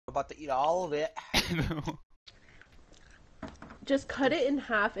about to eat all of it. Just cut it in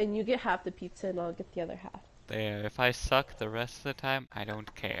half and you get half the pizza and I'll get the other half. There, if I suck the rest of the time, I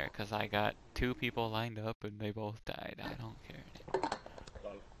don't care, because I got 2 people lined up and they both died. I don't care.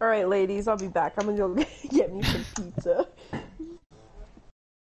 Alright, ladies, I'll be back. I'm gonna go get me some pizza.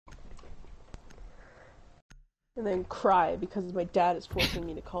 And then cry because my dad is forcing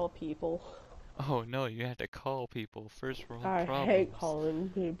me to call people. Oh no, you have to call people. First world I problems. hate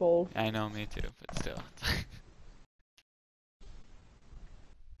calling people. I know, me too, but still.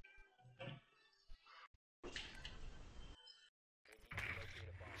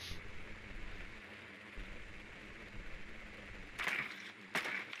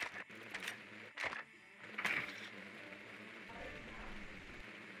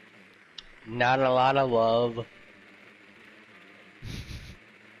 Not a lot of love.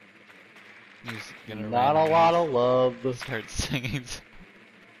 He's gonna Not a lot of love. start singing.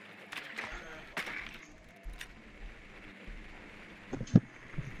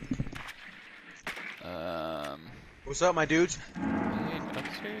 What's up, my dudes?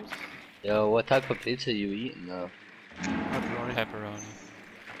 Upstairs? Yo, what type of pizza you eating though? Pepperoni. Pepperoni.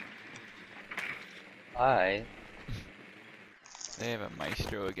 Hi. They have a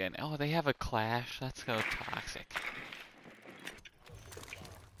maestro again. Oh, they have a clash. That's so toxic.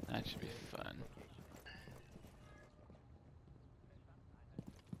 That should be fun.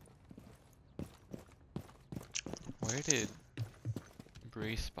 Where did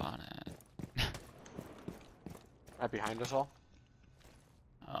Bree spawn at? Right behind us all.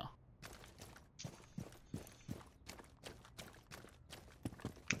 Oh.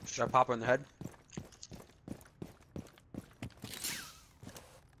 Should I pop her in the head?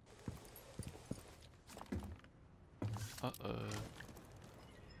 Uh-oh.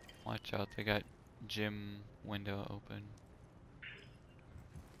 Watch out, they got gym window open.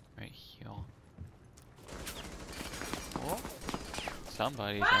 Right here. Oh.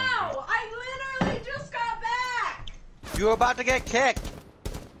 Somebody's angry. Wow! I literally just got back! You were about to get kicked!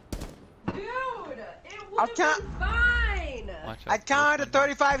 Dude! It would have been fine! Watch out. I counted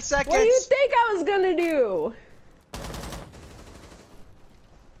 35 seconds! What do you think I was gonna do?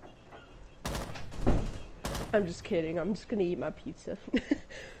 I'm just kidding. I'm just gonna eat my pizza.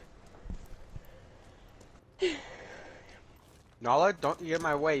 Nala, don't get in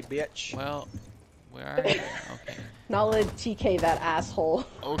my way, bitch. Well, where are you? Okay. Not let TK that asshole.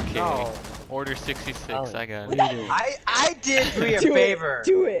 Okay. No. Order 66, I got it. I did Bree a Do favor. it!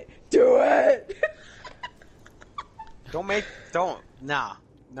 Do it! Do it! Nah.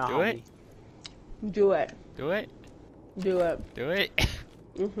 Do it? Do it. Do it? Do it. Do it?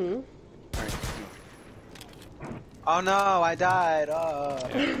 Mm-hmm. Oh no, I died.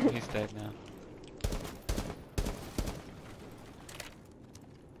 Yeah, he's dead now.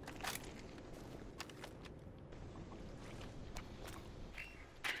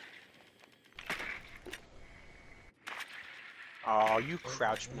 Oh, you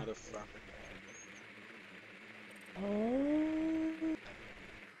crouched motherfucker.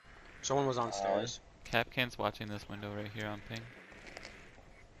 Someone was on stairs. KAPKAN's watching this window right here on ping.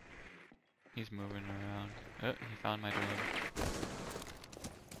 He's moving around. Oh, he found my door.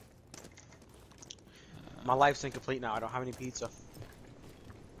 My life's incomplete now. I don't have any pizza.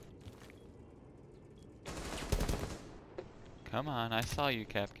 Come on, I saw you,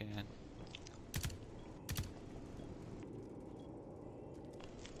 KAPKAN.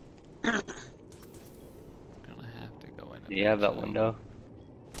 Gonna have to go in. Do you have that window?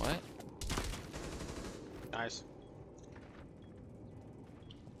 What? Nice.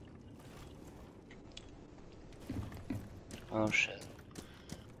 Oh shit.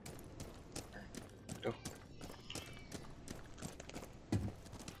 Go.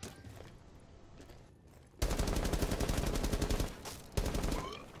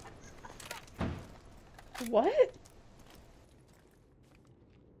 What?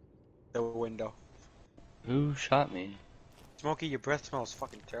 The window. Who shot me? Smokey, your breath smells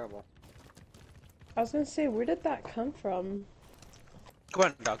fucking terrible. I was gonna say, where did that come from? Come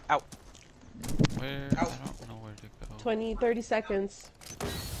on, dog. Out. Where? Ow. I don't know where to go. 20, 30 seconds.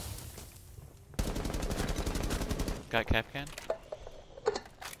 Got KAPKAN?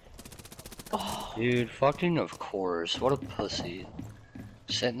 Oh. Dude, fucking of course. What a pussy.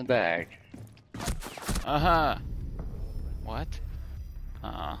 Sit in the bag. Uh-huh. What?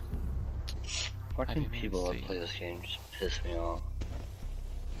 Fucking didn't people that see. play this game just piss me off.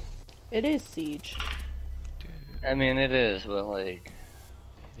 It is Siege. Dude, I mean, it is, but like,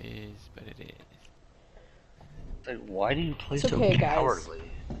 it is, but it is. why do you play It's so okay, guys. cowardly?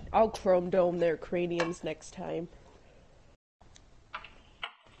 I'll chrome dome their craniums next time.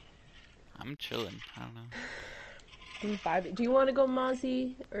 I'm chilling. I don't know. I'm vibing. Do you want to go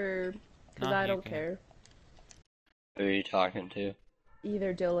Mozzie or? Because No, I you don't can. care. Who are you talking to?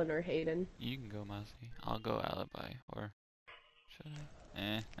 Either Dylan or Hayden. You can go Muzzy. I'll go Alibi. Or should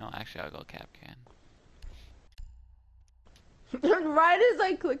I? No, actually I'll go KAPKAN. Right as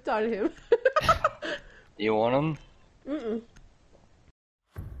I clicked on him. You want him? Mm-mm.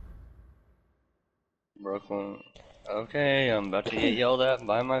 Brooklyn. Okay, I'm about to get yelled at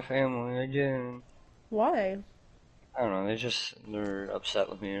by my family again. Why? I don't know, they're upset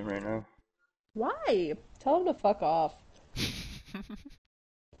with me right now. Why? Tell him to fuck off.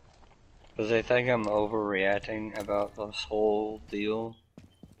 Because they think I'm overreacting about this whole deal.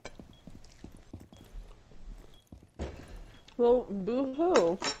 Well,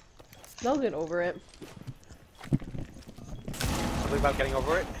 boo-hoo. They'll get over it. Something about getting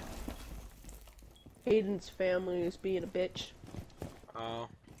over it? Hayden's family is being a bitch. Oh.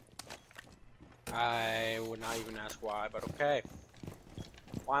 I would not even ask why, but okay.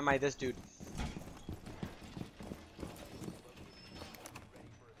 Why am I this dude?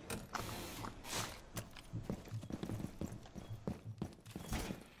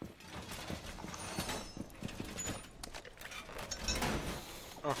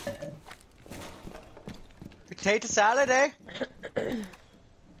 Oh. Potato salad, eh?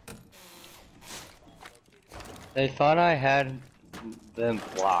 They thought I had them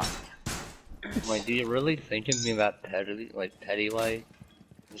blocked. I'm like, do you really think of me that petty like?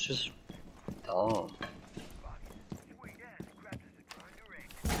 It's just dumb.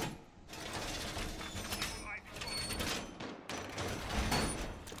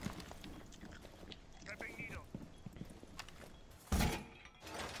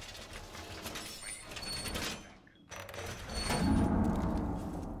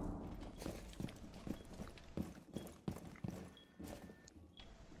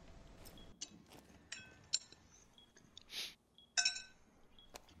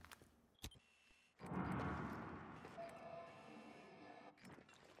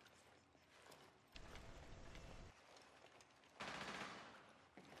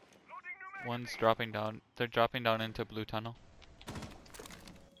 One's dropping down. They're dropping down into blue tunnel.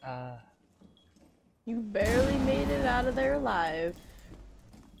 You barely made it out of there alive.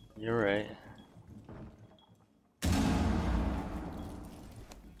 You're right.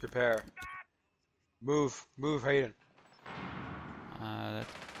 Prepare. Move. Move, Hayden. That's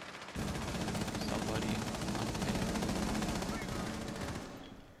somebody.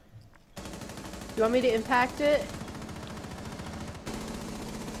 You want me to impact it?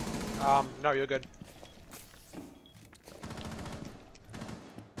 No, you're good.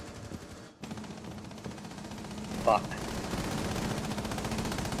 Fuck.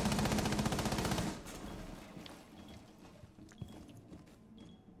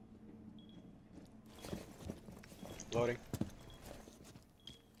 Loading.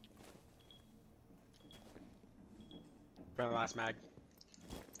 Bring the last mag.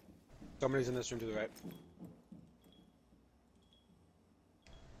 Somebody's in this room to the right.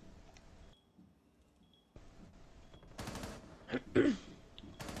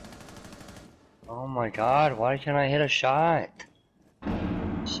 Oh my god, why can't I hit a shot?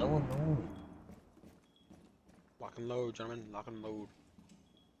 So annoying. Lock and load, gentlemen. Lock and load.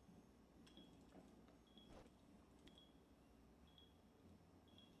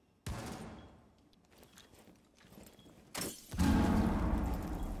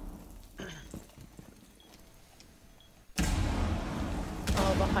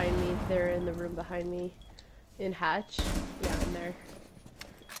 Oh, behind me. They're in the room behind me. In hatch. Yeah, in there.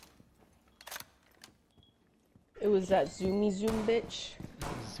 It was that zoomy zoom bitch.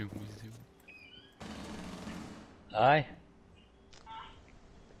 Zoom, zoom. Hi.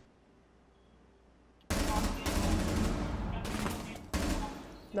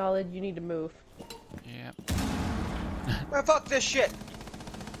 Knowledge, you need to move. Yep. Man, fuck this shit!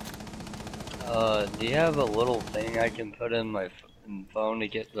 Do you have a little thing I can put in my phone to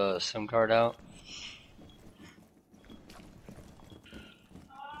get the SIM card out?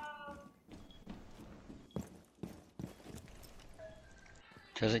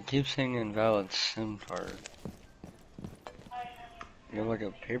 Cause it keeps saying invalid SIM card. You have like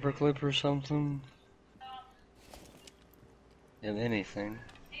a paperclip or something? You have anything?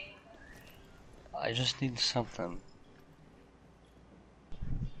 I just need something.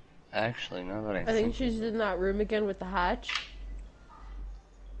 Actually, now that I I think she's in that room again with the hatch.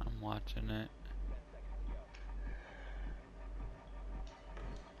 I'm watching it.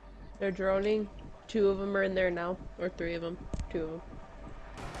 They're droning. 2 of them are in there now. Or 3 of them. 2 of them.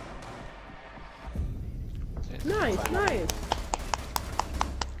 Nice, nice.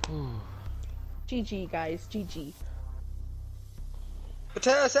 Ooh. GG, guys. GG.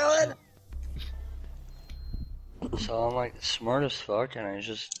 Potato salad! So I'm like smart as fuck, and I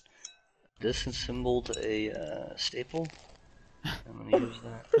just disassembled a staple. I'm gonna use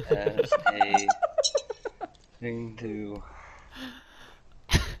that as a thing to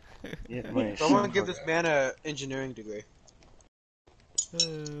get my. Someone give this man a engineering degree.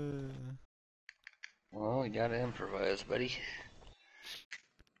 Well, you gotta improvise, buddy.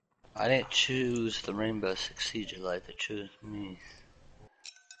 I didn't choose the Rainbow Six Siege Light, they chose me.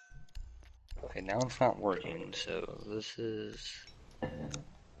 Okay, now it's not working, so this is...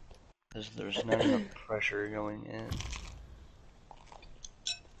 because there's not enough pressure going in.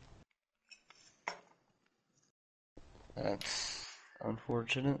 That's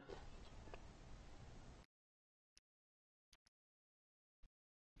unfortunate.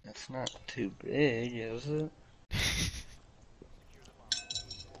 That's not too big, is it?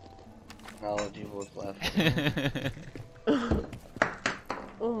 Technology will left.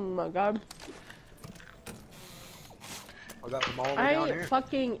 Oh my god. I got them all the way down I here.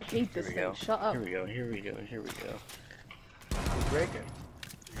 fucking hate this Here we thing. go. Shut up. Here we go, here we go, here we go. Break it.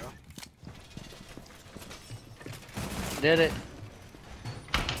 There you go. Did it.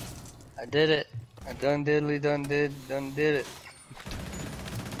 I did it. I done did it.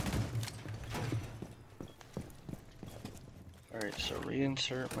 Alright, so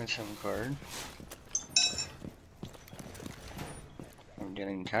reinsert my SIM card. I'm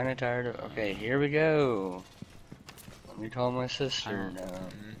getting kinda tired of. Okay, here we go. Let me call my sister now.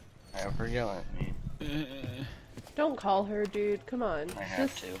 Have her yell at me. Don't call her, dude. Come on. I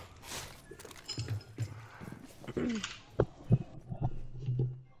have to.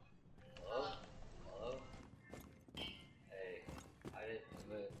 Hello? Hello? Hey, I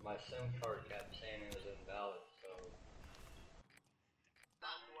didn't. My SIM card kept saying it was invalid, so.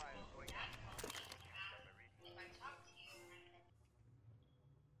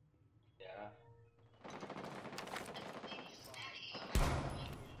 Yeah.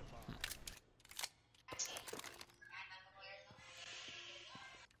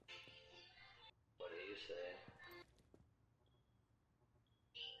 What do you say?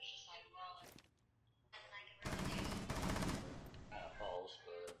 False,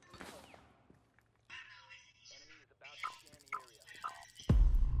 but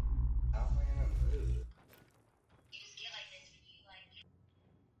how am I gonna move?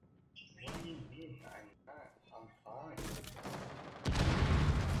 What do you mean? I'm not. I'm fine.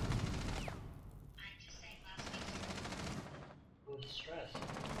 Who's stressed?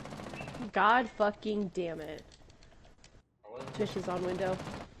 God fucking damn it. I wasn't Tish is on window.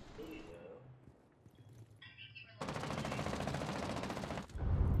 really though.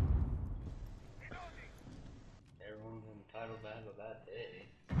 Everyone's entitled to have a bad day.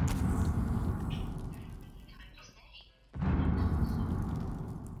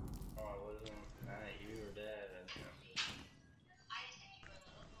 Oh, I wasn't mad at you or Dad. I'm just.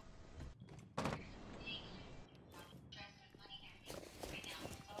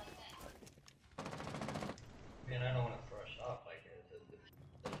 Man, I don't want to brush off like it.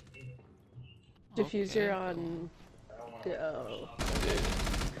 Diffuser on. I don't want to Oh.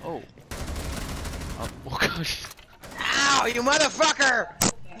 Oh. Oh gosh. Ow, you motherfucker!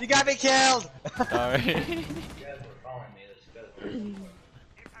 You got me killed! Sorry. You guys were calling me. This good.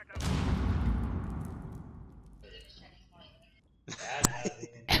 Dad has the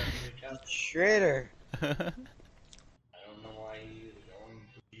entire account. Traitor. I don't know why he was going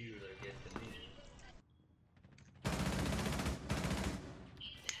to you to get to me.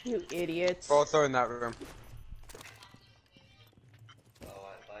 You idiots. Both are in that room. Oh,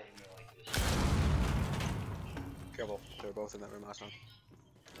 I thought you meant like this. Careful, they were both in that room last time.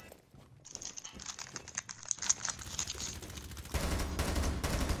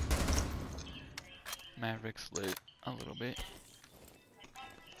 Maverick's lit a little bit.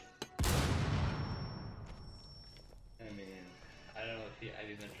 I mean, I don't know if have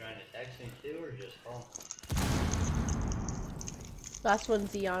you been trying to text me too or just call? Last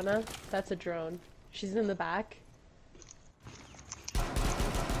one's Ziana. That's a drone. She's in the back. Yeah,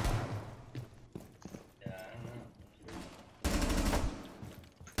 I don't know.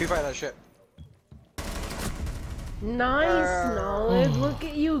 You fight that shit. Nice, Knowledge. Look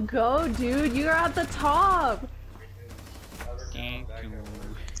at you go, dude. You're at the top. Thank you.